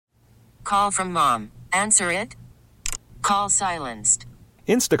Call from mom. Answer it. Call silenced.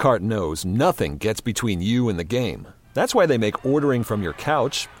 Instacart knows nothing gets between you and the game. That's why they make ordering from your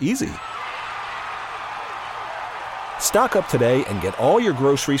couch easy. Stock up today and get all your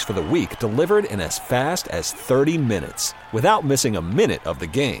groceries for the week delivered in as fast as 30 minutes without missing a minute of the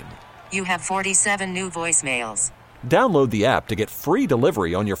game. You have 47 new voicemails. Download the app to get free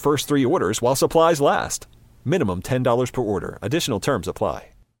delivery on your first 3 orders while supplies last. Minimum $10 per order. Additional terms apply.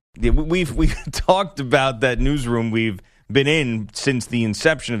 Yeah, we've talked about that newsroom we've been in since the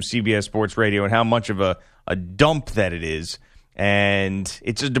inception of CBS Sports Radio and how much of a dump that it is. And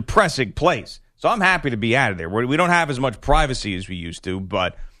it's a depressing place. So I'm happy to be out of there. We don't have as much privacy as we used to,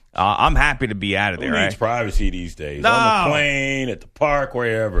 but I'm happy to be out of there. Who needs privacy these days? No. On the plane, at the park,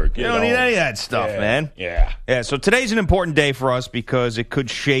 wherever. You don't need any of that stuff, man. Yeah. Yeah, so today's an important day for us because it could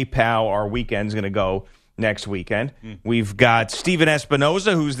shape how our weekend's going to go next weekend. We've got Steven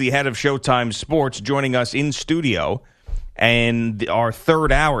Espinoza, who's the head of Showtime Sports, joining us in studio. And our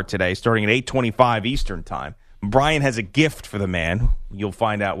third hour today, starting at 8:25 Eastern Time. Brian has a gift for the man. You'll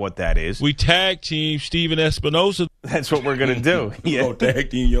find out what that is. We tag team Steven Espinoza. That's what we're going to do. Yeah. Go tag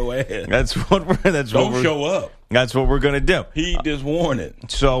team your ass. That's what we're show up. That's what we're going to do. Heed this warning.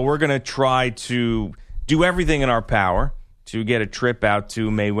 So we're going to try to do everything in our power to get a trip out to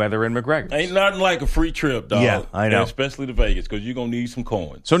Mayweather and McGregor. Ain't nothing like a free trip, dog. Yeah, I know. And especially to Vegas, because you're going to need some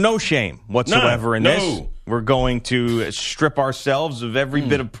coins. So no shame whatsoever in this. No. We're going to strip ourselves of every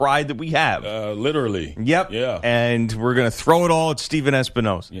bit of pride that we have. Literally. Yep. Yeah. And we're going to throw it all at Steven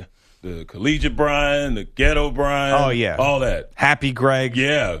Espinoza. Yeah. The collegiate Brian, the ghetto Brian. Oh, yeah. All that. Happy Greg.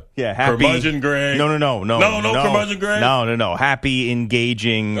 Yeah. Yeah, happy. Curmudgeon Greg. No, Curmudgeon Greg? No. Happy,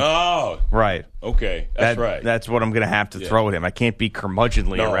 engaging. Oh. Right. Okay. That's right. That's what I'm going to have to throw at him. I can't be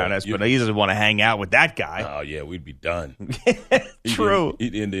curmudgeonly around Espinoza. He doesn't want to hang out with that guy. Oh, yeah, we'd be done. True.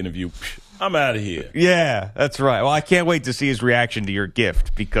 He'd end the interview. I'm out of here. Yeah, that's right. Well, I can't wait to see his reaction to your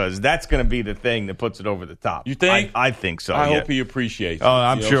gift because that's going to be the thing that puts it over the top. You think? I think so. I hope he appreciates it. Oh,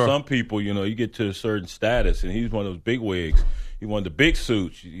 I'm sure. Some people, you get to a certain status, and he's one of those big wigs. He one of the big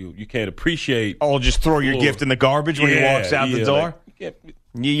suits. You can't appreciate. Oh, just throw your gift in the garbage when he walks out the door? Like,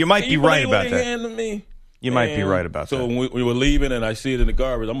 you might be right about that. Handed me? You might be right about that. So when we were leaving and I see it in the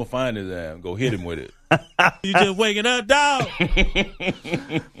garbage, I'm going to find his ass and go hit him with it. You just waking up, dog. All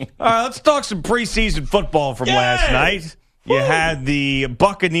right, let's talk some preseason football from last night. You had the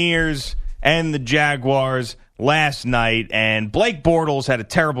Buccaneers and the Jaguars last night, and Blake Bortles had a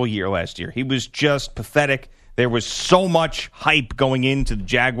terrible year last year. He was just pathetic. There was so much hype going into the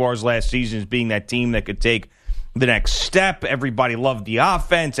Jaguars last season as being that team that could take the next step. Everybody loved the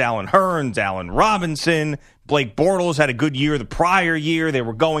offense. Allen Hurns, Allen Robinson. Blake Bortles had a good year the prior year. They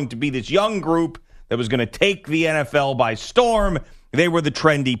were going to be this young group that was going to take the NFL by storm. They were the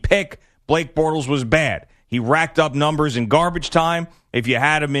trendy pick. Blake Bortles was bad. He racked up numbers in garbage time. If you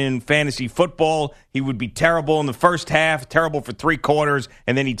had him in fantasy football, he would be terrible in the first half, terrible for 3 quarters,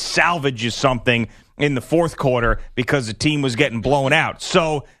 and then he'd salvage you something in the fourth quarter because the team was getting blown out.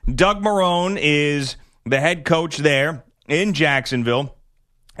 So Doug Marrone is the head coach there in Jacksonville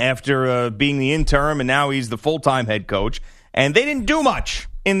after being the interim, and now he's the full-time head coach. And they didn't do much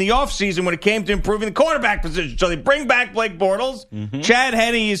in the offseason when it came to improving the quarterback position. So they bring back Blake Bortles. Chad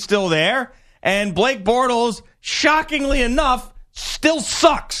Henne is still there. And Blake Bortles, shockingly enough, still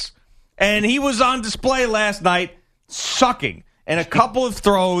sucks. And he was on display last night sucking. And a couple of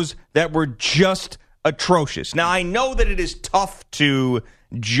throws that were just atrocious. Now, I know that it is tough to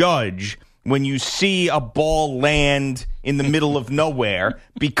judge when you see a ball land in the middle of nowhere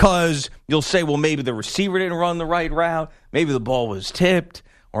because you'll say, well, maybe the receiver didn't run the right route. Maybe the ball was tipped.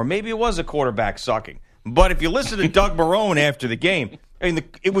 Or maybe it was a quarterback sucking. But if you listen to Doug Marrone after the game,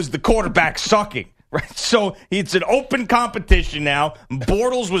 it was the quarterback sucking. Right, so it's an open competition now.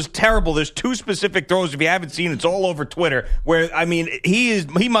 Bortles was terrible. There's 2 specific throws. If you haven't seen, it's all over Twitter. Where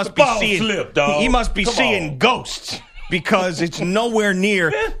he must be seeing ghosts because it's nowhere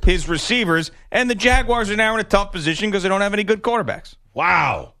near his receivers. And the Jaguars are now in a tough position because they don't have any good quarterbacks.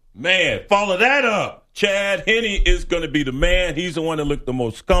 Wow, man, follow that up. Chad Henne is going to be the man. He's the one that looked the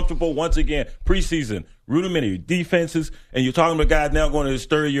most comfortable. Once again, preseason, rudimentary defenses. And you're talking about a guy now going to his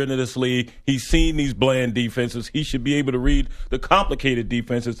 3rd year into this league. He's seen these bland defenses. He should be able to read the complicated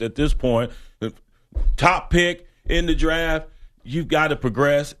defenses at this point. Top pick in the draft. You've got to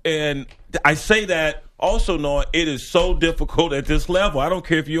progress. And I say that also knowing it is so difficult at this level. I don't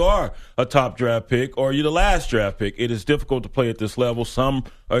care if you are a top draft pick or you're the last draft pick. It is difficult to play at this level. Some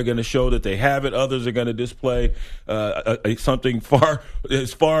are going to show that they have it. Others are going to display something far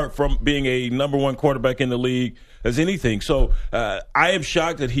from being a number 1 quarterback in the league. as anything. So I am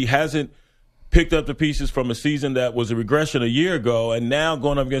shocked that he hasn't picked up the pieces from a season that was a regression a year ago, and now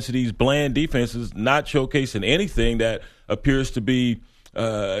going up against these bland defenses, not showcasing anything that appears to be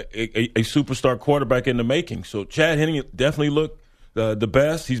a superstar quarterback in the making. So Chad Henne definitely looked the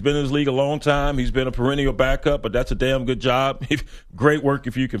best. He's been in this league a long time. He's been a perennial backup, but that's a damn good job. Great work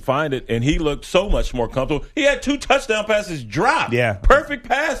if you can find it. And he looked so much more comfortable. He had 2 touchdown passes dropped. Yeah. Perfect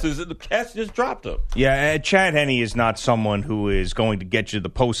passes, and the Cats just dropped them. Yeah, Chad Henne is not someone who is going to get you to the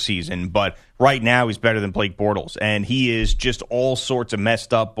postseason, but right now he's better than Blake Bortles, and he is just all sorts of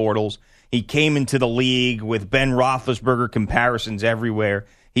messed up, Bortles. He came into the league with Ben Roethlisberger comparisons everywhere.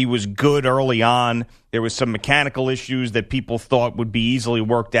 He was good early on. There was some mechanical issues that people thought would be easily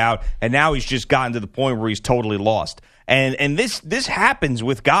worked out, and now he's just gotten to the point where he's totally lost. And this happens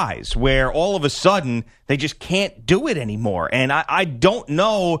with guys where all of a sudden they just can't do it anymore. And I don't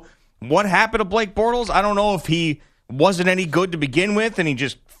know what happened to Blake Bortles. I don't know if he wasn't any good to begin with and he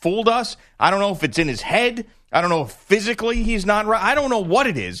just fooled us. I don't know if it's in his head. I don't know if physically he's not right. I don't know what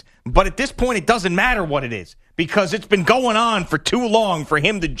it is. But at this point, it doesn't matter what it is because it's been going on for too long for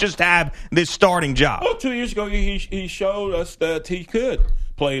him to just have this starting job. Well, 2 years ago, he showed us that he could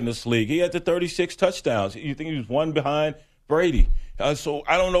play in this league. He had the 36 touchdowns. You think he was one behind Brady. So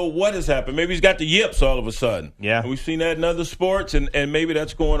I don't know what has happened. Maybe he's got the yips all of a sudden. Yeah. And we've seen that in other sports, and maybe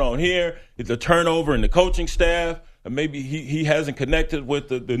that's going on here. It's a turnover in the coaching staff. Maybe he hasn't connected with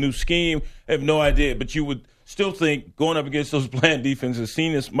the new scheme. I have no idea. But you would still think going up against those bland defenses,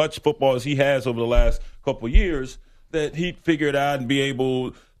 seeing as much football as he has over the last couple of years, that he'd figure it out and be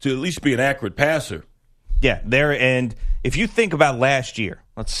able to at least be an accurate passer. Yeah, and if you think about last year,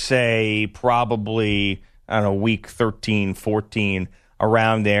 let's say probably, I don't know, week 13, 14,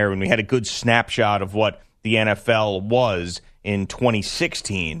 around there, when we had a good snapshot of what the NFL was in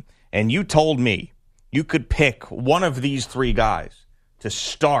 2016, and you told me you could pick one of these 3 guys to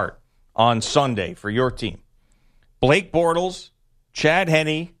start on Sunday for your team, Blake Bortles, Chad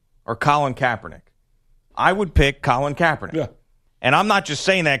Henne, or Colin Kaepernick, I would pick Colin Kaepernick. Yeah. And I'm not just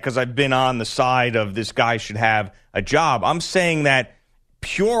saying that because I've been on the side of this guy should have a job. I'm saying that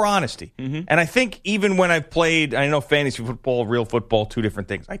pure honesty. Mm-hmm. And I think even when I've played, I know fantasy football, real football, 2 different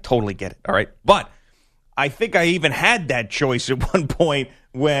things. I totally get it. All right. But I think I even had that choice at one point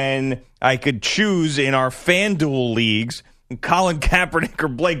when I could choose in our FanDuel leagues Colin Kaepernick or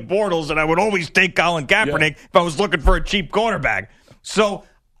Blake Bortles, and I would always take Colin Kaepernick if I was looking for a cheap quarterback. So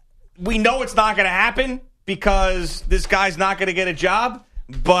we know it's not going to happen because this guy's not going to get a job,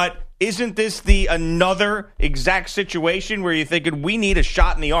 but isn't this another exact situation where you're thinking we need a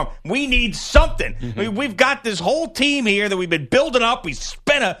shot in the arm? We need something. Mm-hmm. I mean, we've got this whole team here that we've been building up. We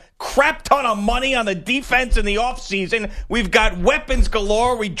spent a crap ton of money on the defense in the offseason. We've got weapons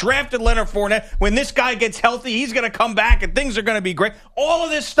galore. We drafted Leonard Fournette. When this guy gets healthy, he's going to come back and things are going to be great. All of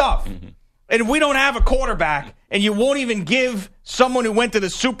this stuff. Mm-hmm. And we don't have a quarterback, and you won't even give someone who went to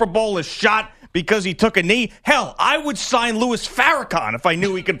the Super Bowl a shot because he took a knee. Hell, I would sign Louis Farrakhan if I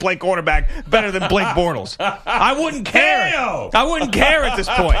knew he could play quarterback better than Blake Bortles. I wouldn't care. Damn. I wouldn't care at this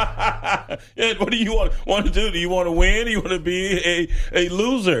point. Yeah, what do you want to do? Do you want to win? Do you want to be a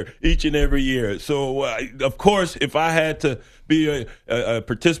loser each and every year? So, of course, if I had to be a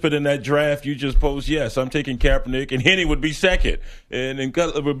participant in that draft, you just posed, yes, I'm taking Kaepernick, and Henne would be second, and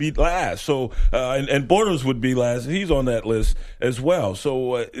Cutler would be last. So, and Bortles would be last. He's on that list as well.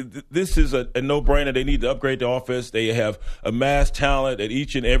 So, this is a no-brainer. They need to upgrade the offense. They have amassed talent at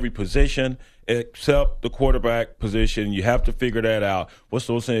each and every position except the quarterback position. You have to figure that out. What's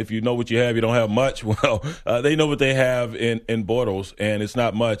those saying? If you know what you have, you don't have much. Well, they know what they have in Bortles, and it's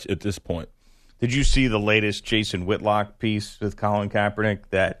not much at this point. Did you see the latest Jason Whitlock piece with Colin Kaepernick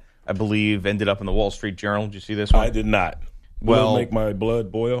that I believe ended up in the Wall Street Journal? Did you see this one? I did not. Will it make my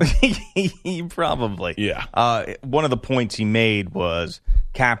blood boil? Probably. Yeah. One of the points he made was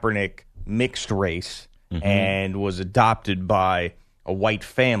Kaepernick mixed race and was adopted by a white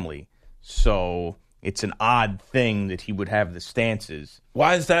family. So it's an odd thing that he would have the stances.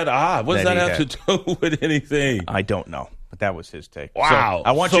 Why is that odd? What does that have to do with anything? I don't know, but that was his take. Wow. So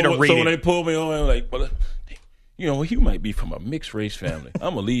I want you to read So it. when they pulled me on, I'm like, well, you might be from a mixed race family.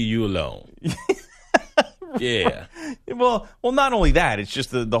 I'm going to leave you alone. Yeah. Well, not only that, it's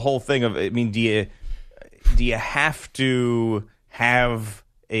just the whole thing of, I mean, do you have to have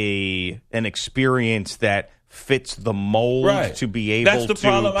an experience that fits the mold to be able to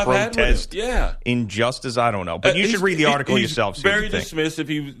protest injustice? I don't know. But you should read the article yourself. He's very dismissive.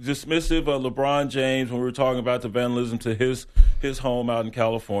 He was dismissive of LeBron James when we were talking about the vandalism to his home out in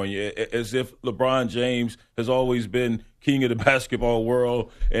California, as if LeBron James has always been king of the basketball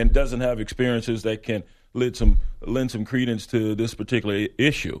world and doesn't have experiences that can lend some credence to this particular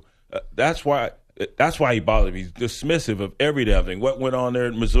issue. That's why he bothered me. He's dismissive of everything. What went on there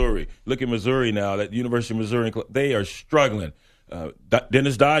in Missouri? Look at Missouri now. That University of Missouri, they are struggling.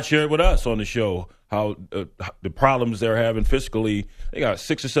 Dennis Dodd shared with us on the show how the problems they're having fiscally. They got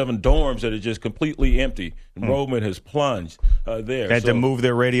 6 or 7 dorms that are just completely empty. Enrollment has plunged there. They had to move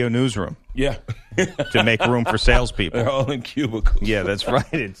their radio newsroom. Yeah. To make room for salespeople. They're all in cubicles. Yeah, that's right.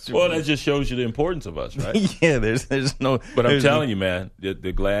 That just shows you the importance of us, right? Yeah, there's no. But I'm telling you, man,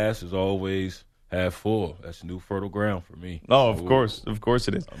 the glass is always half full. That's new fertile ground for me. Oh, of course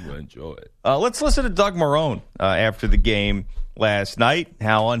it is. I'm going to enjoy it. Let's listen to Doug Marrone after the game last night,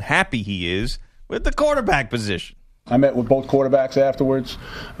 how unhappy he is with the quarterback position. I met with both quarterbacks afterwards.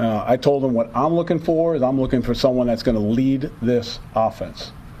 I told them what I'm looking for is I'm looking for someone that's going to lead this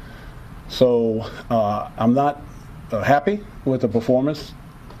offense. So I'm not happy with the performance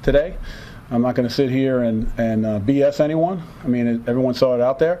today. I'm not going to sit here and BS anyone. I mean, everyone saw it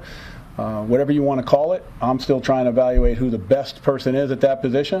out there. Whatever you want to call it, I'm still trying to evaluate who the best person is at that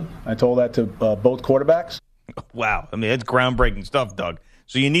position. I told that to both quarterbacks. Wow. I mean, that's groundbreaking stuff, Doug.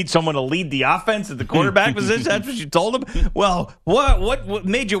 So you need someone to lead the offense at the quarterback position? That's what you told them? Well, what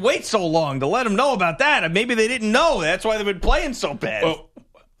made you wait so long to let them know about that? Maybe they didn't know. That's why they've been playing so bad. Well,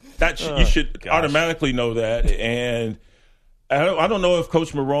 you should automatically know that. And I don't know if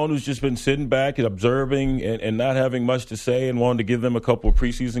Coach Marrone, who's just been sitting back and observing and not having much to say and wanted to give them a couple of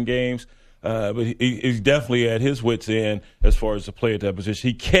preseason games, but he's definitely at his wits' end as far as the play at that position.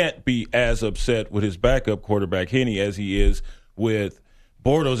 He can't be as upset with his backup quarterback, Henne, as he is with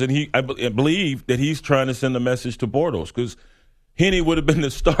Bortles. And I believe that he's trying to send a message to Bortles because Henne would have been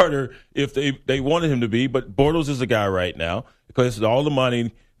the starter if they wanted him to be, but Bortles is the guy right now because of all the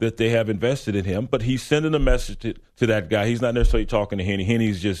money that they have invested in him, but he's sending a message to that guy. He's not necessarily talking to Henne.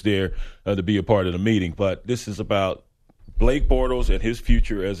 Henne's just there to be a part of the meeting. But this is about Blake Bortles and his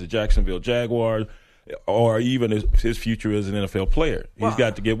future as a Jacksonville Jaguar or even his future as an NFL player. He's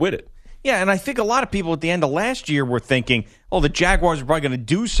got to get with it. Yeah, and I think a lot of people at the end of last year were thinking, the Jaguars are probably going to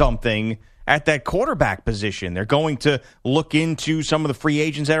do something at that quarterback position. They're going to look into some of the free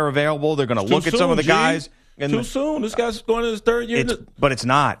agents that are available. They're going to look at some of the guys. Too soon. This guy's going in his third year. But it's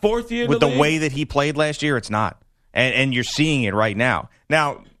not. Fourth year with the league. way that he played last year, it's not. And you're seeing it right now.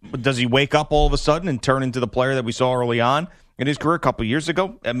 Now, does he wake up all of a sudden and turn into the player that we saw early on in his career a couple of years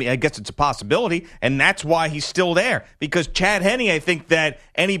ago? I mean, I guess it's a possibility, and that's why he's still there. Because Chad Henne, I think that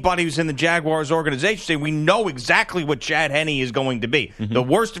anybody who's in the Jaguars organization saying we know exactly what Chad Henne is going to be. Mm-hmm. The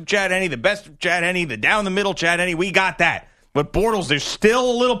worst of Chad Henne, the best of Chad Henne, the down the middle Chad Henne, we got that. But Bortles, there's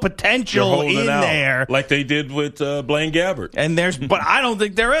still a little potential in there, like they did with Blaine Gabbert. But I don't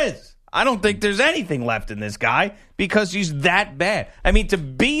think there is. I don't think there's anything left in this guy because he's that bad. I mean, to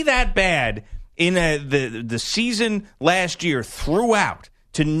be that bad in the season last year throughout,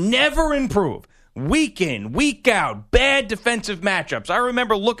 to never improve, week in, week out, bad defensive matchups. I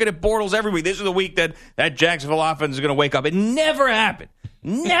remember looking at Bortles every week. This is the week that Jacksonville offense is going to wake up. It never happened.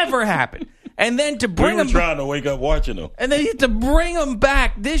 Never happened. And then to bring him, trying to wake up watching him, and then to bring him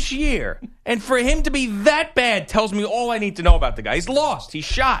back this year, and for him to be that bad tells me all I need to know about the guy. He's lost. He's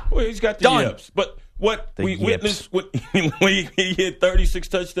shot. Well, he's got the yips. But what we witnessed when he hit 36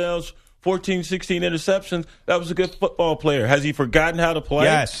 touchdowns, 14, 16 interceptions, that was a good football player. Has he forgotten how to play?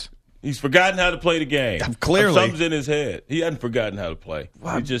 Yes. He's forgotten how to play the game. Clearly. Something's in his head. He hasn't forgotten how to play.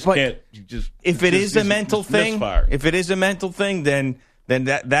 He just can't. If it is a mental thing, then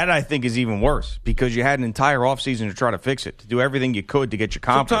that I think is even worse because you had an entire offseason to try to fix it, to do everything you could to get your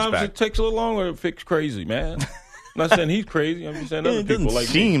confidence Sometimes back. It takes a little longer to fix crazy, man. I'm not saying he's crazy. I'm just saying other people like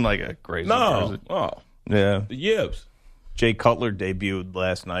me. Seem like a crazy person. Oh, yeah. The yibs. Jay Cutler debuted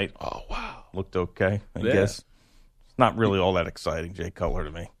last night. Oh, wow. Looked okay, I guess. It's not really all that exciting, Jay Cutler,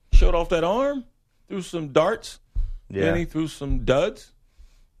 to me. Showed off that arm, threw some darts, then he threw some duds.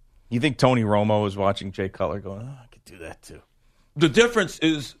 You think Tony Romo was watching Jay Cutler going, I could do that too? The difference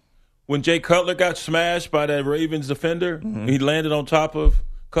is when Jay Cutler got smashed by that Ravens defender, he landed on top of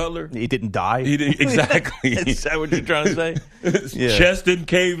Cutler. He didn't die? He didn't, exactly. Is that what you're trying to say? His chest didn't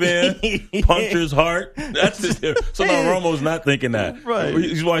cave in, punctured his heart. That's the difference. So now Romo's not thinking that. Right.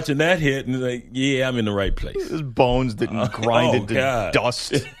 He's watching that hit and he's like, yeah, I'm in the right place. His bones didn't grind into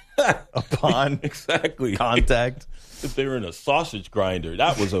dust upon contact. If they were in a sausage grinder,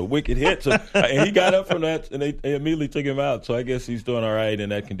 that was a wicked hit. So, and he got up from that, and they immediately took him out. So I guess he's doing all right,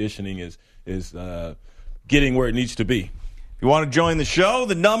 and that conditioning is getting where it needs to be. If you want to join the show,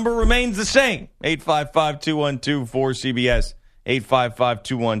 the number remains the same, 855-212-4CBS,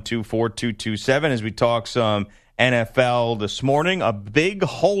 855-212-4227, as we talk some NFL this morning. A big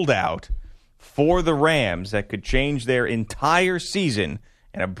holdout for the Rams that could change their entire season,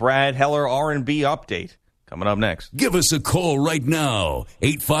 and a Brad Heller R&B update coming up next. Give us a call right now,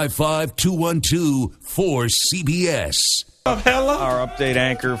 855-212-4CBS. Our update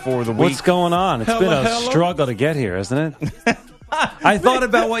anchor for the week. What's going on? It's been a struggle to get here, isn't it? I thought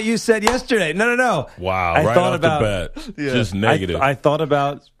about what you said yesterday. No. Wow, I right thought off about, the bat. Just negative. I thought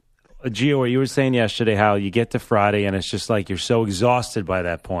about, Gio, what you were saying yesterday, how you get to Friday and it's just like you're so exhausted by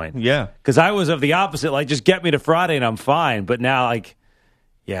that point. Yeah. Because I was of the opposite, like just get me to Friday and I'm fine. But now, like,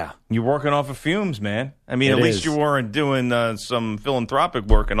 yeah. You're working off of fumes, man. I mean, It at least is. you weren't doing some philanthropic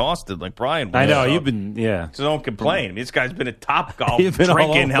work in Austin like Brian was. I know, you've been, yeah. So don't complain. I mean, this guy's been at Topgolf, You've been all over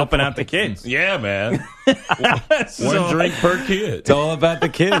drinking, the helping out the place. kids. Yeah, man. So- One drink per kid. It's all about the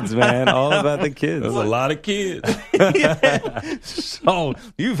kids, man. All about the kids. There's a lot of kids. So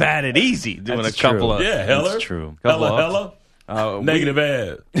you've had it easy doing That's a couple true. of Yeah, Heller. That's true. Hella. Negative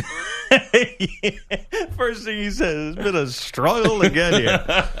ad. First thing he says, it's been a struggle to get here.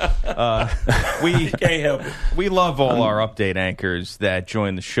 We Can't help it. We love all our update anchors that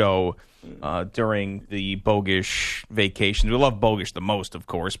join the show during the Bogish vacations. We love Bogish the most, of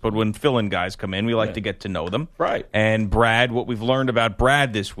course, but when fill-in guys come in, we like to get to know them. Right. And Brad, what we've learned about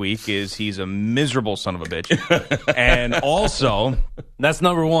Brad this week is he's a miserable son of a bitch. And also... That's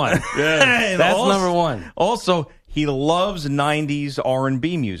number one. and That's also- number one. Also, he loves 90s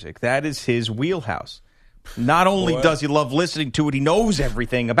R&B music. That is his wheelhouse. Not only Boy. does he love listening to it, he knows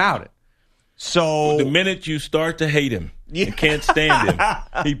everything about it. So The minute you start to hate him, you can't stand him,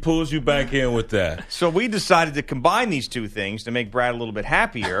 he pulls you back in with that. So we decided to combine these two things to make Brad a little bit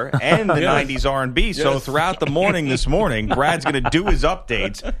happier and the Yes. 90s R&B. So Yes. throughout the morning this morning, Brad's going to do his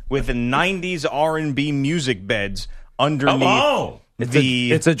updates with the 90s R&B music beds underneath Come on.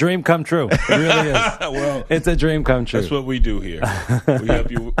 It's a dream come true. It really is. Well, It's a dream come true. that's what we do here. We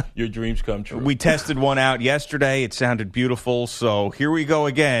help your dreams come true. We tested one out yesterday. It sounded beautiful. So here we go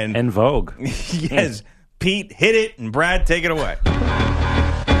again. And Vogue. Yes, Pete, hit it, and Brad, take it away.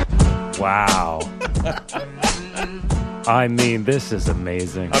 Wow. I mean, this is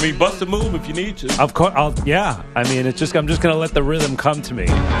amazing. I mean, bust a move if you need to. Of course, yeah. I mean, I'm just going to let the rhythm come to me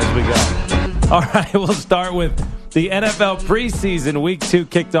as we go. All right, we'll start with the NFL preseason. Week 2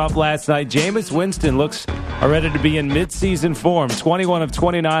 kicked off last night. Jameis Winston looks ready to be in midseason form. 21 of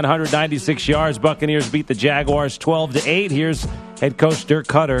 29, 196 yards. Buccaneers beat the Jaguars 12-8. Here's head coach Dirk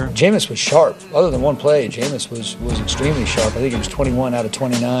Cutter. Jameis was sharp. Other than one play, Jameis was extremely sharp. I think he was 21 out of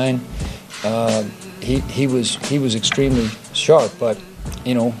 29. He was extremely sharp, but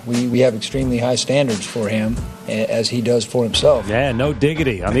you know we have extremely high standards for him, as he does for himself. Yeah, no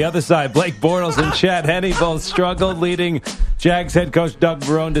diggity. On the other side, Blake Bortles and Chad Henne both struggled, leading Jags head coach Doug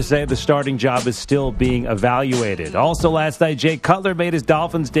Marrone to say the starting job is still being evaluated. Also last night, Jay Cutler made his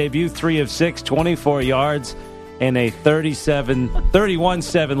Dolphins debut, 3 of 6, 24 yards, and a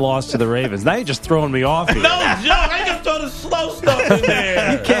 31-7 loss to the Ravens. Now you're just throwing me off here. No, Joe, I just throw the slow stuff in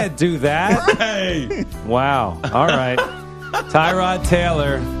there. You can't do that. Hey. Wow. All right. Tyrod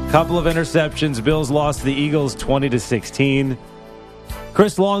Taylor, couple of interceptions. Bills lost to the Eagles 20-16.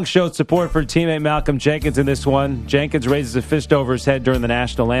 Chris Long showed support for teammate Malcolm Jenkins in this one. Jenkins raises a fist over his head during the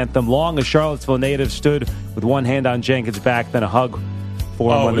national anthem. Long, a Charlottesville native, stood with one hand on Jenkins' back, then a hug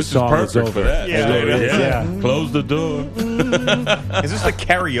for him when the this is song was perfect over. for that. Yeah, it is, yeah. Close the door. Is this the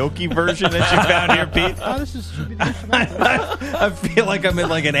karaoke version that you found here, Pete? I feel like I'm in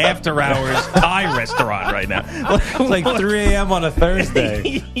like an after-hours Thai restaurant right now. It's like 3 a.m. on a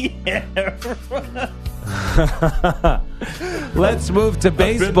Thursday. Let's move to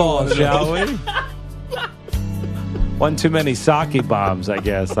baseball, shall we? One too many sake bombs, I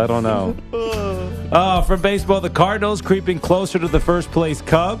guess. I don't know. From baseball, the Cardinals creeping closer to the first-place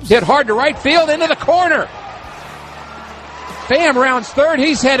Cubs. Hit hard to right field into the corner. Pham rounds third.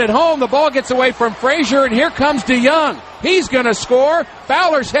 He's headed home. The ball gets away from Frazier, and here comes DeYoung. He's going to score.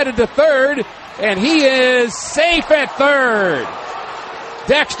 Fowler's headed to third, and he is safe at third.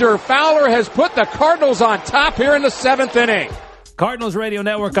 Dexter Fowler has put the Cardinals on top here in the 7th inning. Cardinals Radio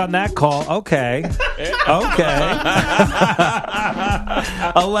Network on that call. Okay.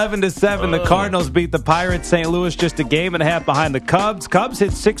 11-7, the Cardinals beat the Pirates. St. Louis just a game and a half behind the Cubs. Cubs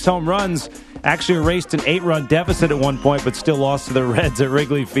hit 6 home runs, actually erased an 8-run deficit at one point, but still lost to the Reds at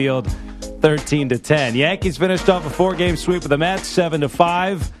Wrigley Field 13-10. Yankees finished off a 4-game sweep with the Mets,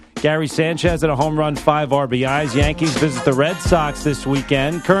 7-5. Gary Sanchez had a home run, 5 RBIs. Yankees visit the Red Sox this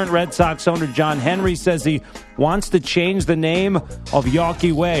weekend. Current Red Sox owner John Henry says he wants to change the name of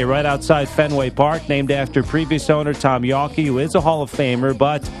Yawkey Way right outside Fenway Park, named after previous owner Tom Yawkey, who is a Hall of Famer,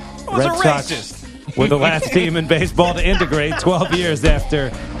 but Red Sox were the last team in baseball to integrate 12 years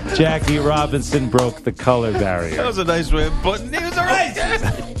after Jackie Robinson broke the color barrier. That was a nice way of putting it. He was a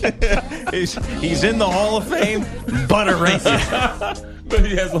racist. he's in the Hall of Fame, but a racist. But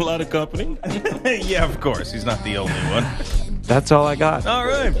he has a lot of company. Yeah, of course. He's not the only one. That's all I got. All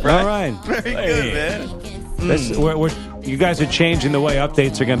right, Brad. All right. Very good, man. You guys are changing the way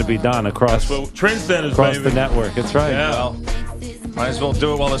updates are going to be done across trendsetters, across baby. the network. That's right. Yeah. Well, might as well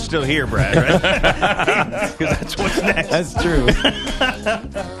do it while it's still here, Brad, right? Because that's what's next. That's true.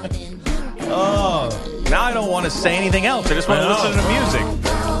 Oh, now I don't want to say anything else. I just want to listen to music.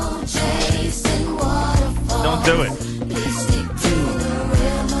 Don't do it.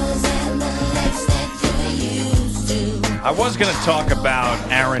 I was going to talk about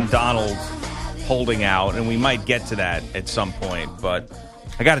Aaron Donald holding out, and we might get to that at some point, but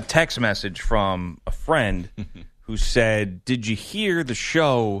I got a text message from a friend who said, "Did you hear the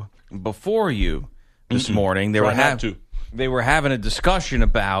show before you this morning?" They were having a discussion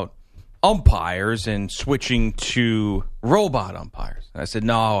about umpires and switching to robot umpires. And I said,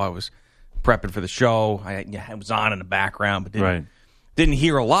 "No, I was prepping for the show. I was on in the background, but didn't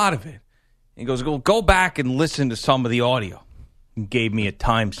hear a lot of it." He goes, "Go back and listen to some of the audio." And gave me a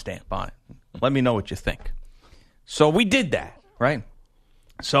timestamp on it. Let me know what you think. So we did that, right?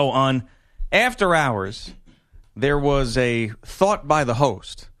 So on After Hours, there was a thought by the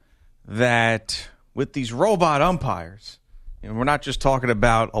host that with these robot umpires, we're not just talking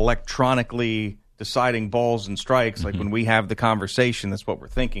about electronically deciding balls and strikes, like when we have the conversation, that's what we're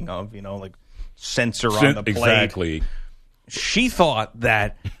thinking of, like sensor on the plate. Exactly. She thought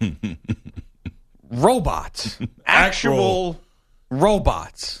that robots, actual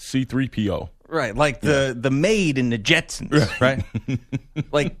robots. C-3PO. Right, like the maid in the Jetsons, right?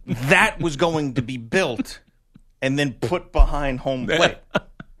 Like that was going to be built and then put behind home plate,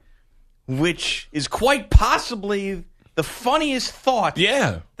 which is quite possibly the funniest thought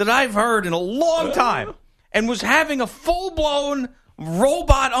that I've heard in a long time, and was having a full-blown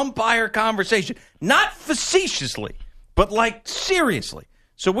robot umpire conversation. Not facetiously, but like seriously.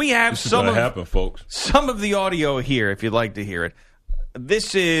 So we have this is gonna happen, folks. Some of the audio here, if you'd like to hear it.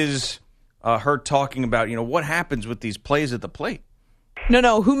 This is her talking about, what happens with these plays at the plate.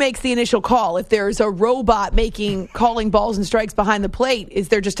 No. Who makes the initial call? If there's a robot calling balls and strikes behind the plate, is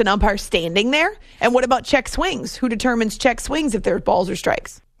there just an umpire standing there? And what about check swings? Who determines check swings if there's balls or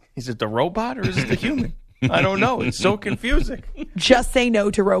strikes? Is it the robot or is it the human? I don't know. It's so confusing. Just say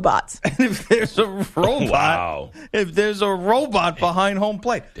no to robots. And if there's a robot, if there's a robot behind home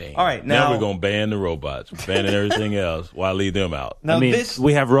plate. Damn. All right, now we're going to ban the robots. We're banning everything else. Why leave them out? Now we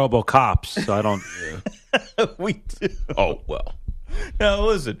have RoboCops, so I don't. We do. Oh, well. Now,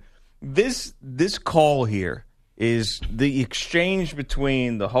 listen, this call here is the exchange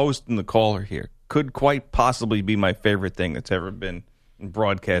between the host and the caller here could quite possibly be my favorite thing that's ever been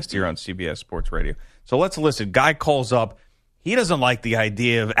broadcast here on CBS Sports Radio. So let's listen. Guy calls up. He doesn't like the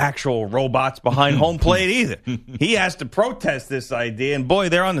idea of actual robots behind home plate either. He has to protest this idea, and boy,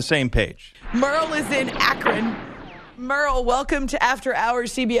 they're on the same page. Merle is in Akron. Merle, welcome to After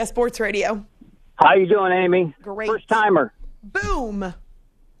Hours CBS Sports Radio. How you doing, Amy? Great. First timer. Boom.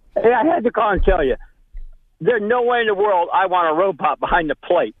 Hey, I had to call and tell you, there's no way in the world I want a robot behind the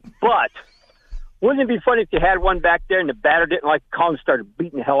plate. But wouldn't it be funny if you had one back there and the batter didn't like the call and started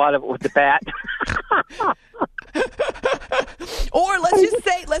beating the hell out of it with the bat? Or let's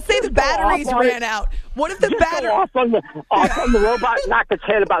say the batteries ran out. What if the battery off on the robot, knock its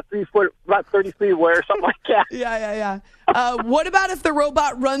head about 30 feet away or something like that? Yeah. What about if the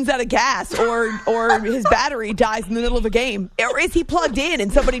robot runs out of gas or his battery dies in the middle of a game? Or is he plugged in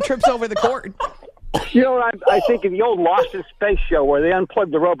and somebody trips over the cord? You know what I think of the old Lost in Space show where they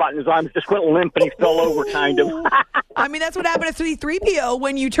unplugged the robot and his arms just went limp and he fell over, kind of. I mean, that's what happened to C-3PO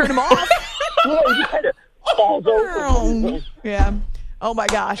when you turn him off. Falls over. Yeah. Oh, my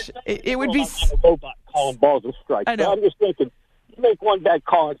gosh. It would be... A robot calling balls and strikes. I know. So I'm just thinking, you make one bad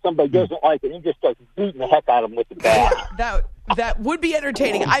call and somebody doesn't like it, and you just start beating the heck out of them with the bat. That would be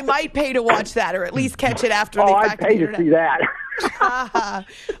entertaining. I might pay to watch that or at least catch it after the fact. I'd pay to see that.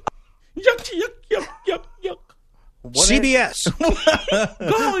 Yuck. CBS.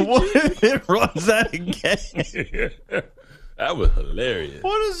 What if it runs out again? That was hilarious.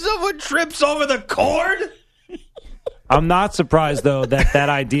 What if someone trips over the cord? I'm not surprised, though, that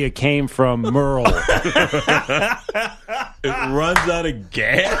idea came from Merle. It runs out of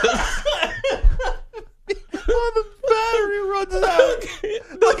gas. The battery runs out.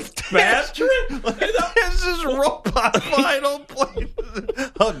 The battery? There's this robot behind on plate.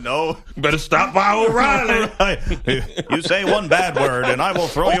 Oh, no. Better stop by O'Reilly. You say one bad word, and I will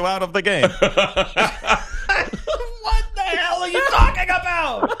throw you out of the game. What the hell are you talking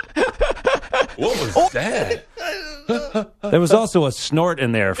What was that? There was also a snort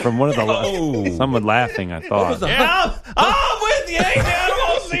in there from one of the someone laughing, I thought. Yeah, I'm with you. I don't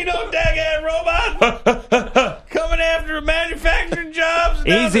want to see no daggone robot coming after manufacturing jobs.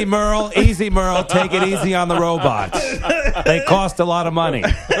 Easy, Merle. Easy, Merle. Take it easy on the robots. They cost a lot of money.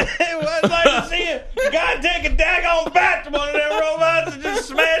 I'd like to see a guy take a daggone bat to one of them robots and just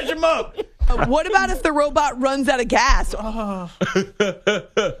smash him up. What about if the robot runs out of gas?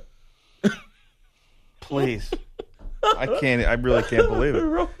 Please. I really can't believe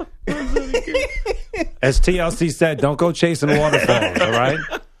it. As TLC said, don't go chasing waterfalls, all right?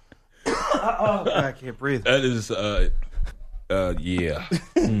 I can't breathe. That is, yeah.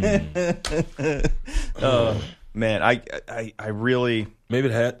 Man, I really... Maybe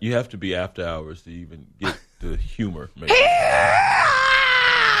you have to be after hours to even get the humor. Maybe.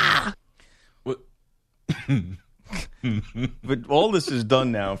 But all this is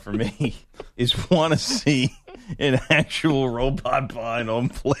done now for me is want to see an actual robot behind home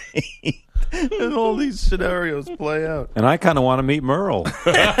plate and all these scenarios play out. And I kind of want to meet Merle.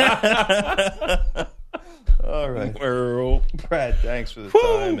 All right. Merle. Brad, thanks for the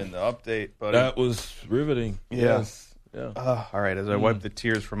time and the update, buddy. That was riveting. Yes. Yeah. All right, as I wipe the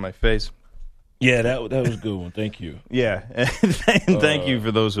tears from my face. Yeah, that was a good one. Thank you. Yeah. And thank you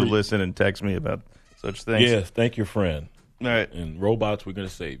for those who listen and text me about such things. Yes, thank your friend. All right. And robots, we're going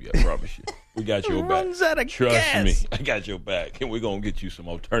to save you. I promise you. We got your back. Runs out of Trust gas. me. I got your back. And we're going to get you some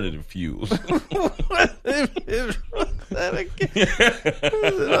alternative fuels. It runs out of gas.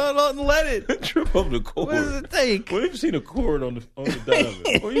 Unleaded. Trip up the cord. What does it take? Where have you seen a cord on the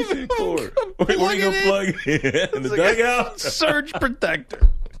diamond? Where you seen a cord? Where you going to plug it in? The like dugout? Surge protector.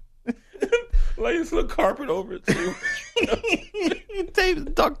 Lay this little carpet over it, too.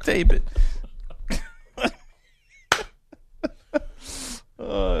 Duct tape it.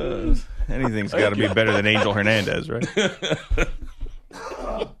 Anything's got to be better than Angel Hernandez, right?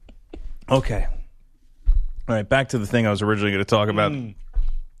 Okay. All right, back to the thing I was originally going to talk about.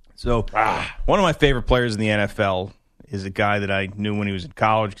 So, one of my favorite players in the NFL is a guy that I knew when he was in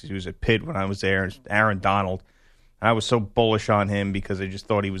college because he was at Pitt when I was there, Aaron Donald. I was so bullish on him because I just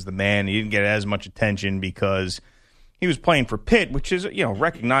thought he was the man. He didn't get as much attention because he was playing for Pitt, which is, you know,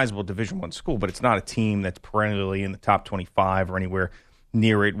 recognizable Division I school, but it's not a team that's perennially in the top 25 or anywhere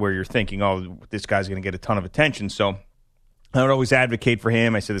near it where you're thinking, oh, this guy's going to get a ton of attention. So I would always advocate for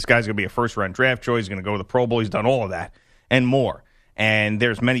him. I said, this guy's going to be a first-round draft choice. He's going to go to the Pro Bowl. He's done all of that and more. And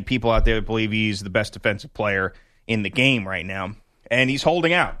there's many people out there that believe he's the best defensive player in the game right now. And he's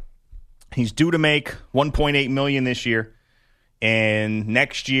holding out. He's due to make $1.8 million this year. And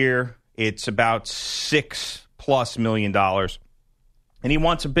next year, it's about $6+ million. And he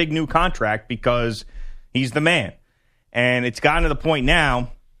wants a big new contract because he's the man. And it's gotten to the point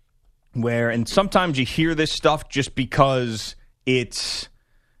now where, and sometimes you hear this stuff just because it's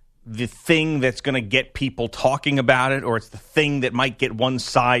the thing that's going to get people talking about it, or it's the thing that might get one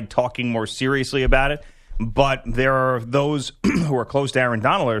side talking more seriously about it. But there are those who are close to Aaron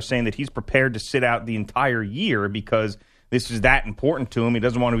Donald are saying that he's prepared to sit out the entire year because this is that important to him. He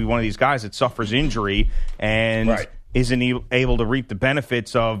doesn't want to be one of these guys that suffers injury and isn't able to reap the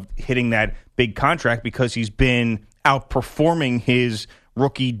benefits of hitting that big contract because he's been outperforming his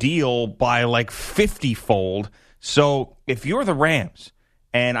rookie deal by like 50-fold. So if you're the Rams,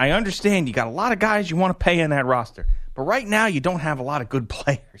 and I understand you got a lot of guys you want to pay in that roster, but right now you don't have a lot of good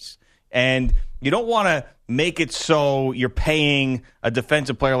players. And you don't want to make it so you're paying a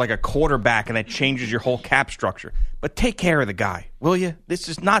defensive player like a quarterback and that changes your whole cap structure. But take care of the guy, will you? This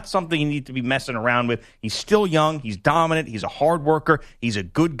is not something you need to be messing around with. He's still young. He's dominant. He's a hard worker. He's a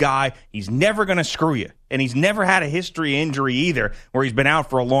good guy. He's never going to screw you. And he's never had a history of injury either where he's been out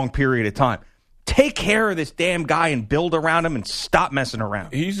for a long period of time. Take care of this damn guy and build around him and stop messing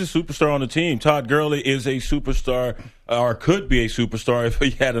around. He's a superstar on the team. Todd Gurley is a superstar, or could be a superstar if he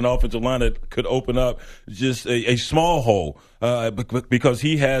had an offensive line that could open up just a small hole because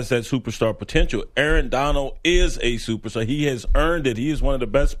he has that superstar potential. Aaron Donald is a superstar. He has earned it. He is one of the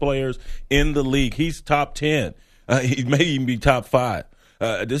best players in the league. He's top 10. He may even be top 5.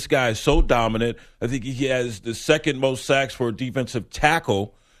 This guy is so dominant. I think he has the second most sacks for a defensive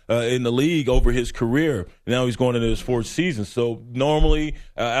tackle in the league over his career. Now he's going into his 4th season. So normally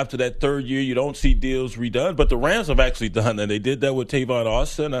after that 3rd year, you don't see deals redone. But the Rams have actually done that. They did that with Tavon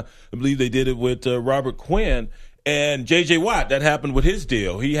Austin. I believe they did it with Robert Quinn. And J.J. Watt, that happened with his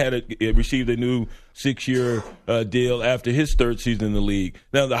deal. He had received a new 6-year deal after his 3rd season in the league.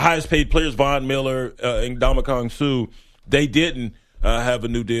 Now, the highest paid players, Von Miller and Ndamukong Suh, they didn't have a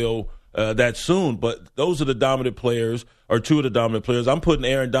new deal that soon. But those are the dominant players are two of the dominant players. I'm putting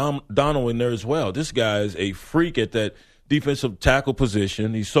Aaron Donald in there as well. This guy is a freak at that defensive tackle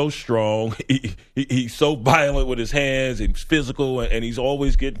position. He's so strong. He's so violent with his hands. He's physical, and he's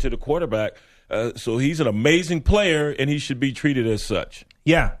always getting to the quarterback. So he's an amazing player, and he should be treated as such.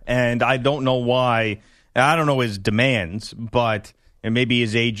 Yeah, and I don't know why. I don't know his demands, but and maybe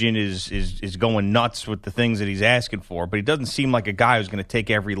his agent is going nuts with the things that he's asking for. But he doesn't seem like a guy who's going to take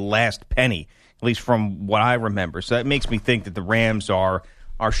every last penny, at least from what I remember. So that makes me think that the Rams are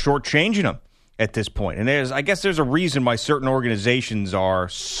shortchanging him at this point. And I guess there's a reason why certain organizations are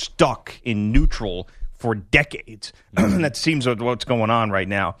stuck in neutral for decades. And that seems what's going on right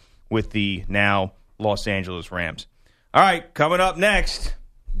now with the now Los Angeles Rams. All right, coming up next,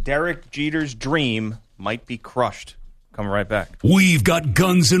 Derek Jeter's dream might be crushed. Coming right back. We've got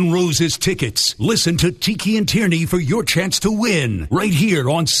Guns N' Roses tickets. Listen to Tiki and Tierney for your chance to win right here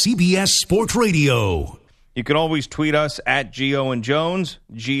on CBS Sports Radio. You can always tweet us at Gio and Jones,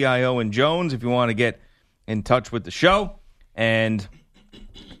 G-I-O and Jones, if you want to get in touch with the show. And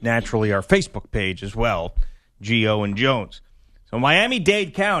naturally, our Facebook page as well, Gio and Jones. So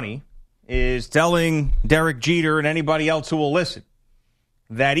Miami-Dade County is telling Derek Jeter and anybody else who will listen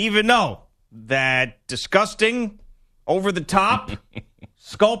that even though that disgusting, over-the-top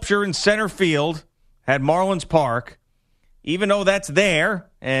sculpture in center field at Marlins Park, even though that's there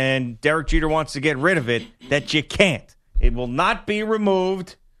and Derek Jeter wants to get rid of it, that you can't. It will not be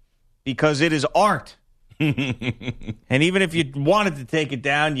removed because it is art. And even if you wanted to take it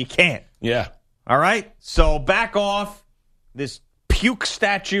down, you can't. Yeah. All right? So back off this puke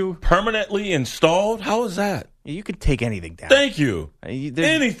statue. Permanently installed? How is that? You can take anything down. Thank you.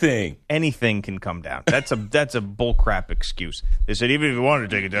 Anything. Anything can come down. That's a bullcrap excuse. They said even if you wanted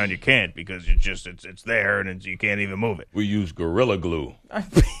to take it down, you can't because it's there and you can't even move it. We use Gorilla Glue. I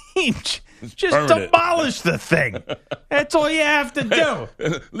mean, just demolish the thing. That's all you have to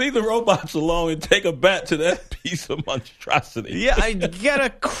do. Leave the robots alone and take a bat to that piece of monstrosity. Yeah, I get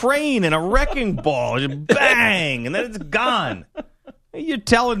a crane and a wrecking ball, just bang, and then it's gone. You're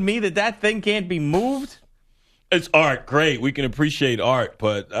telling me that thing can't be moved? It's art. Great. We can appreciate art,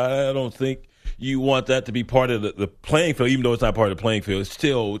 but I don't think you want that to be part of the playing field, even though it's not part of the playing field. It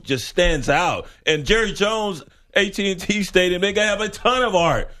still just stands out. And Jerry Jones, AT&T Stadium, they have a ton of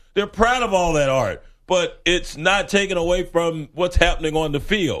art. They're proud of all that art, but it's not taken away from what's happening on the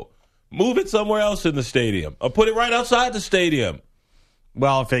field. Move it somewhere else in the stadium or put it right outside the stadium.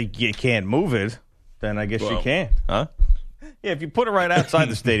 Well, if you can't move it, then I guess you can't, huh? Yeah, if you put it right outside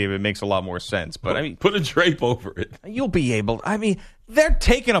the stadium, it makes a lot more sense. But I mean, put a drape over it. You'll be able. I mean, they're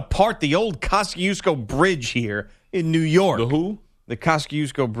taking apart the old Kosciuszko Bridge here in New York. The who? The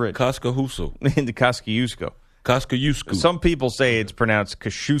Kosciuszko Bridge. Kosciuszko. In the Kosciuszko. Kosciuszko. Some people say it's pronounced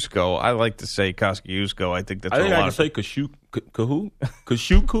Kosciuszko. I like to say Kosciuszko. I think that's. I think I can say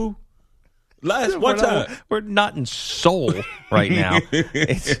Kosciuszko. One time. We're not in Seoul right now.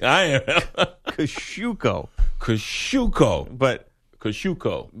 I am. Kosciuszko. Kosciuszko. But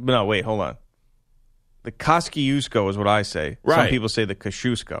Kosciuszko. No, wait, hold on. The Kosciuszko is what I say. Right. Some people say the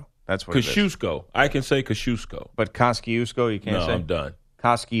Kosciuszko. That's what Kosciuszko. It is. I can say Kosciuszko. But Kosciuszko, you can't say? No, I'm done.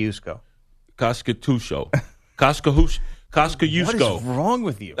 Kosciuszko. Kosciuszko. Kosciuszko. What is wrong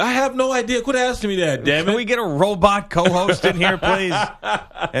with you? I have no idea. Quit asking me that, damn it. Can we get a robot co-host in here, please?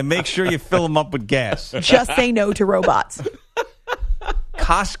 And make sure you fill him up with gas. Just say no to robots.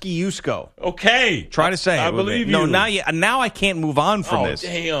 Kosciuszko. Okay. Try to say it. I believe you. No, now I can't move on from this.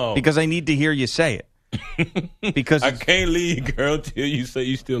 Damn. Because I need to hear you say it. Because I can't leave, girl, till you say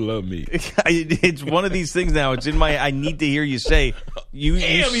you still love me. It's one of these things now. It's in my. I need to hear you say. Damn,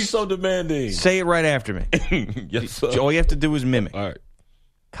 he's so demanding. Say it right after me. Yes, sir. All you have to do is mimic. All right.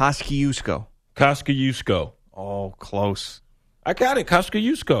 Kosciuszko. Kosciuszko. Oh, close. I got it.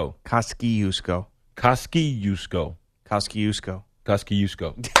 Kosciuszko. Kosciuszko. Kosciuszko. Kosciuszko.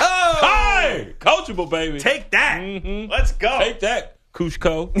 Kosciuszko. Oh! Hey! Coachable, baby. Take that. Mm-hmm. Let's go. Take that,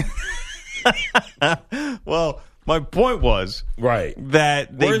 Kushko. Well, my point was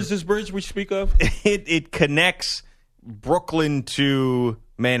that where is this bridge we speak of? It connects Brooklyn to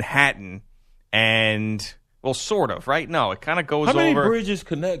Manhattan, and well, sort of, right? No, it kind of goes over. How many bridges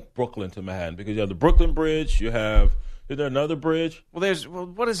connect Brooklyn to Manhattan? Because you have the Brooklyn Bridge. You have. Is there another bridge? Well,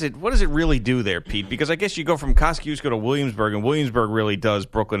 what is it? What does it really do there, Pete? Because I guess you go from Kosciuszko to Williamsburg, and Williamsburg really does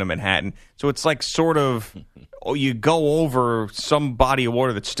Brooklyn to Manhattan. So it's like sort of you go over some body of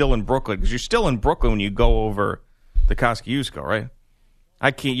water that's still in Brooklyn, because you're still in Brooklyn when you go over the Kosciuszko, right?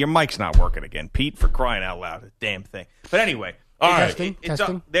 I can't. Your mic's not working again, Pete. For crying out loud, the damn thing. But anyway, all right,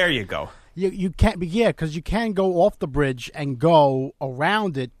 testing. There you go. You can't, because you can go off the bridge and go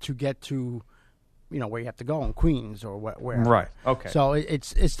around it to get to where you have to go in Queens or where. Right. Okay. So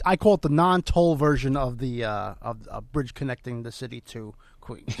it's I call it the non-toll version of the of a bridge connecting the city to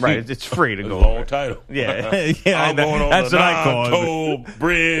Queens. Right. It's free to go. Long title. Yeah. Yeah. I'm going on that's the what I call it. non-toll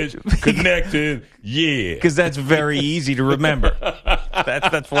bridge connected. Yeah. Because that's very easy to remember.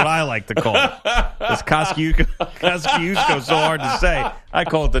 That's what I like to call it. It's Kosciuszko so hard to say. I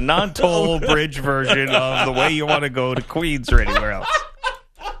call it the non-toll bridge version of the way you want to go to Queens or anywhere else.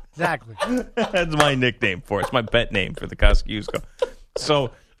 Exactly. That's my nickname for it. It's my pet name for the Kosciuszko.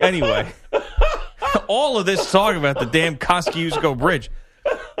 So, anyway, all of this talk about the damn Kosciuszko Bridge.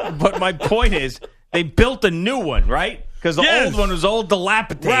 But my point is, they built a new one, right? Because the old one was old,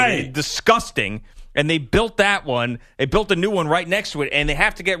 dilapidated, disgusting. And they built that one. They built a new one right next to it, and they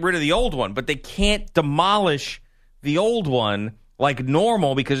have to get rid of the old one. But they can't demolish the old one like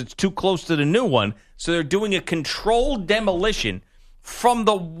normal because it's too close to the new one. So they're doing a controlled demolition from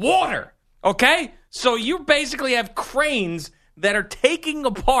the water, okay? So you basically have cranes that are taking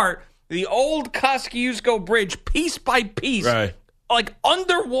apart the old Kosciuszko Bridge piece by piece. Right. Like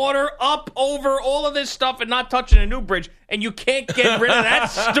underwater, up over all of this stuff and not touching a new bridge, and you can't get rid of that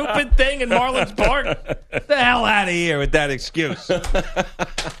stupid thing in Marlins Park? Get the hell out of here with that excuse.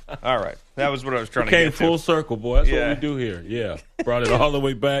 All right. That was what I was trying to get to. Came full circle, boy. That's what we do here. Yeah. Brought it all the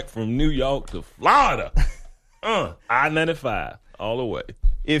way back from New York to Florida. I-95, all the way.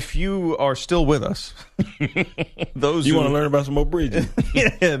 If you are still with us, those you want to learn about some more bridges.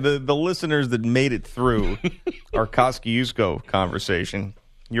 Yeah, the listeners that made it through our Kosciuszko conversation,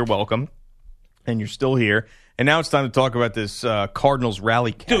 you're welcome, and you're still here. And now it's time to talk about this Cardinals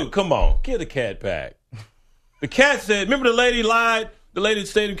rally cat. Dude, come on. Get the cat back. The cat said, remember the lady lied? The lady at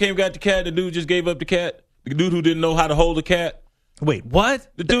the stadium came, got the cat. The dude just gave up the cat. The dude who didn't know how to hold the cat. Wait, what?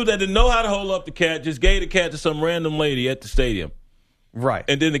 The dude that didn't know how to hold up the cat just gave the cat to some random lady at the stadium. Right.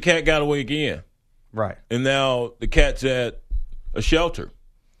 And then the cat got away again. Right. And now the cat's at a shelter.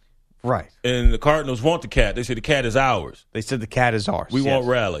 Right. And the Cardinals want the cat. They said the cat is ours. They said the cat is ours. We want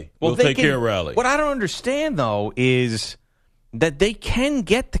Raleigh. We'll take care of Raleigh. What I don't understand, though, is that they can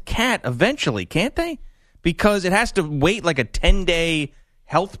get the cat eventually, can't they? Because it has to wait like a 10-day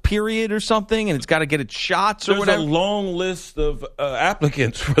health period or something, and it's got to get its shots or whatever. There's a long list of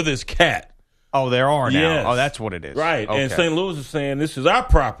applicants for this cat. Oh, there are now. Yes. Oh, that's what it is. Right. Okay. And St. Louis is saying this is our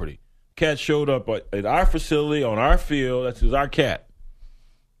property. Cat showed up at our facility on our field. This is our cat.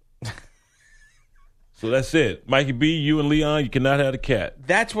 So that's it. Mikey B, you and Leon, you cannot have the cat.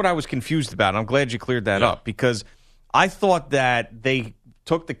 That's what I was confused about. I'm glad you cleared that up because I thought that they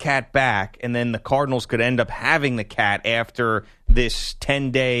took the cat back and then the Cardinals could end up having the cat after this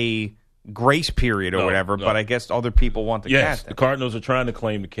 10-day grace period or whatever, but I guess other people want the cat. Yes, then. the Cardinals are trying to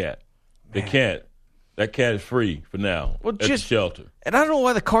claim the cat. They can't. That cat is free for now at the shelter. And I don't know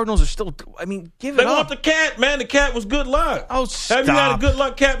why the Cardinals are still – I mean, give it up. They want the cat, man. The cat was good luck. Oh, stop. Have you had a good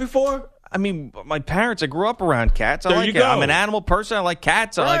luck cat before? I mean, my parents, I grew up around cats. I There like you it. go. I'm an animal person. I like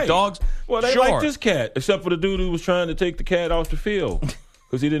cats. I like dogs. Well, they sure. like this cat, except for the dude who was trying to take the cat off the field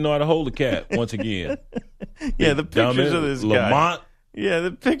because he didn't know how to hold the cat once again. Yeah, the pictures of this guy. Lamont. Yeah,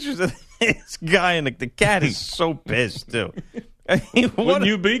 the pictures of this guy and the cat is so pissed, too. I mean, Wouldn't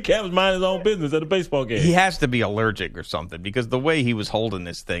you be? Cat was minding his own business at a baseball game. He has to be allergic or something because the way he was holding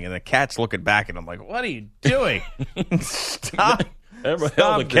this thing and the cat's looking back at him like, what are you doing? Stop. Ever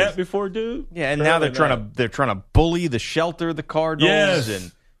held a cat before, dude? Yeah, and now they're trying to bully the shelter, the Cardinals, Yes.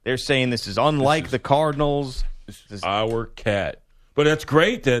 and they're saying this is unlike the Cardinals. This is our cat. But that's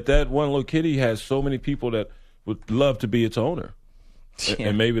great that one little kitty has so many people that would love to be its owner. Yeah.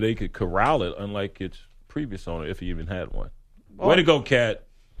 And maybe they could corral it unlike its previous owner if he even had one. Way to go, cat.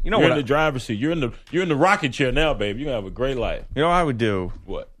 You know You're what in the driver's seat. You're in the rocket chair now, baby. You're gonna have a great life. You know what I would do?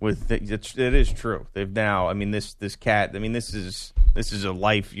 What? It is true. They've now. I mean, this cat. I mean, this is a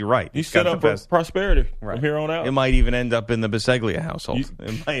life. You're right. You It's set got up the for best. prosperity Right. from here on out. It might even end up in the Biseglia household.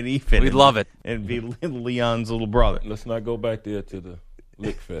 It might even. We'd love it. And be Leon's little brother. Let's not go back there to the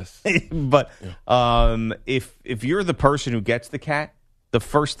lick fest. But if you're the person who gets the cat, the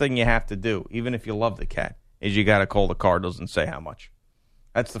first thing you have to do, even if you love the cat, is you got to call the Cardinals and say how much.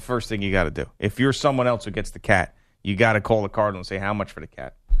 That's the first thing you got to do. If you're someone else who gets the cat, you got to call the Cardinals and say how much for the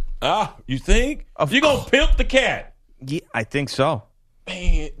cat. Ah, you think? You're going to pimp the cat? Yeah, I think so.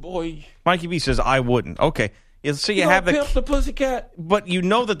 Man, boy. Mikey B says, I wouldn't. Okay. Yeah, so you You have gonna pimp the pussycat? But you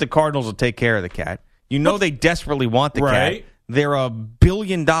know that the Cardinals will take care of the cat. You know they desperately want the cat. Right. They're a $1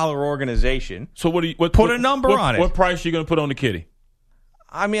 billion organization. So what do you put a number on it? What price are you going to put on the kitty?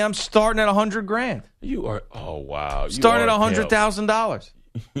 I mean, I'm starting at $100,000. You are. Oh wow. Starting at $100,000.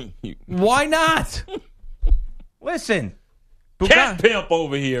 Why not? Listen, Cat pimp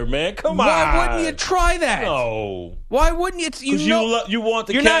over here, man. Come on. Why wouldn't you try that? No. Why wouldn't you? You want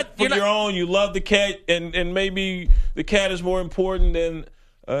the cat for your own. You love the cat, and maybe the cat is more important than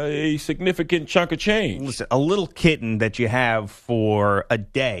a significant chunk of change. Listen, a little kitten that you have for a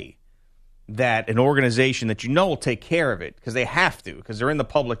day, that an organization that you know will take care of it because they have to, because they're in the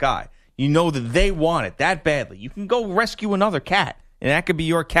public eye. You know that they want it that badly. You can go rescue another cat, and that could be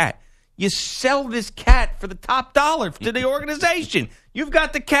your cat. You sell this cat for the top dollar to the organization. You've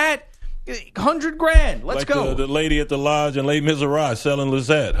got the cat, $100,000. Let's go. The lady at the lodge in Les Miserables selling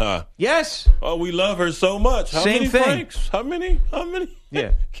Lizette, huh? Yes. Oh, we love her so much. How Same many thing. Franks? How many?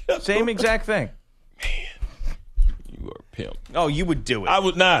 Yeah. Same exact thing. You are a pimp. Oh, you would do it. I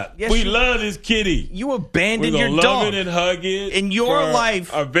would not. Yes, we love this kitty. You abandoned We're your gonna dog. love it and hug it. In your for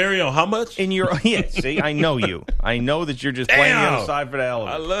life. Our very own. How much? In your see, I know you. I know that you're just playing the other side for the hell of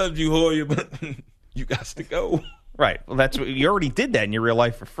it. I loved you, Hoya, but you got to go. Right. Well, that's what you already did that in your real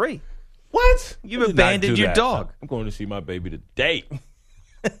life for free. What? You've abandoned your dog. I'm going to see my baby today.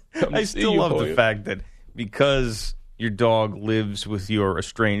 I still love the fact that because your dog lives with your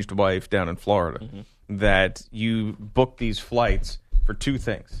estranged wife down in Florida, that you book these flights for two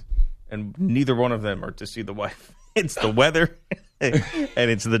things, and neither one of them are to see the wife. It's the weather and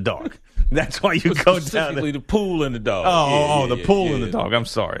it's the dog. That's why you go down Specifically, the pool and the dog. The pool and the dog. I'm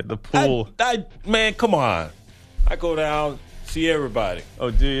sorry. The pool. Man, come on. I go down, see everybody.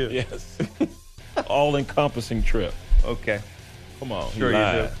 Oh, do you? Yes. All-encompassing trip. Okay. Come on. Sure you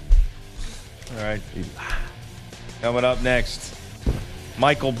do. All right. Coming up next,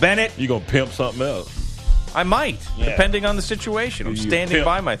 Michael Bennett. You going to pimp something else? I might, depending on the situation. I'm standing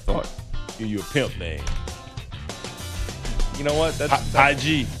by my thought. Give you a pimp name. You know what? That's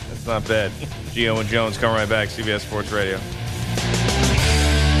IG. That's not bad. Gio and Jones coming right back. CBS Sports Radio.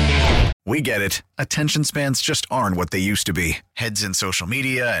 We get it. Attention spans just aren't what they used to be. Heads in social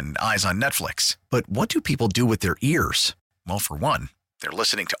media and eyes on Netflix. But what do people do with their ears? Well, for one, they're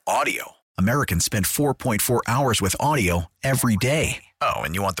listening to audio. Americans spend 4.4 hours with audio every day. Oh,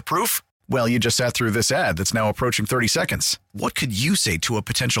 and you want the proof? Well, you just sat through this ad that's now approaching 30 seconds. What could you say to a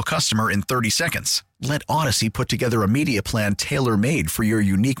potential customer in 30 seconds? Let Odyssey put together a media plan tailor-made for your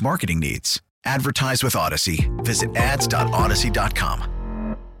unique marketing needs. Advertise with Odyssey. Visit ads.odyssey.com.